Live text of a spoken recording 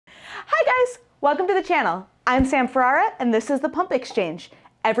Welcome to the channel. I'm Sam Ferrara, and this is the Pump Exchange.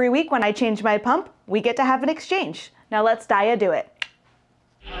 Every week when I change my pump, we get to have an exchange. Now let's do it.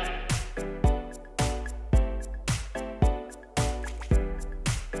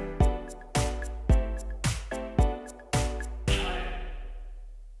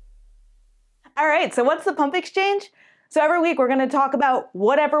 All right, so what's the Pump Exchange? So every week we're going to talk about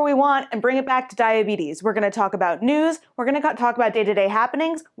whatever we want and bring it back to diabetes. We're going to talk about news, we're going to talk about day-to-day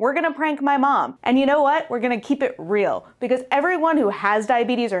happenings, we're going to prank my mom. And you know what? We're going to keep it real because everyone who has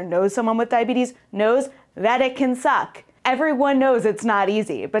diabetes or knows someone with diabetes knows that it can suck. Everyone knows it's not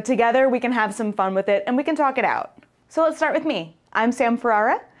easy, but together we can have some fun with it and we can talk it out. So let's start with me. I'm Sam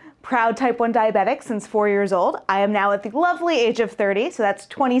Ferrara. Proud type 1 diabetic since 4 years old. I am now at the lovely age of 30, so that's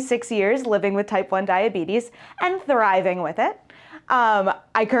 26 years living with type 1 diabetes and thriving with it.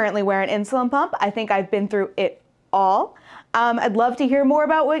 I currently wear an insulin pump. I think I've been through it all. I'd love to hear more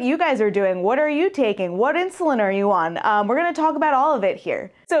about what you guys are doing. What are you taking? What insulin are you on? We're going to talk about all of it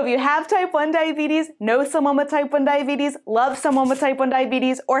here. So if you have type 1 diabetes, know someone with type 1 diabetes, love someone with type 1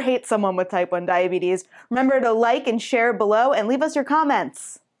 diabetes, or hate someone with type 1 diabetes, remember to like and share below and leave us your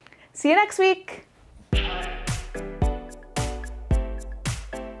comments. See you next week.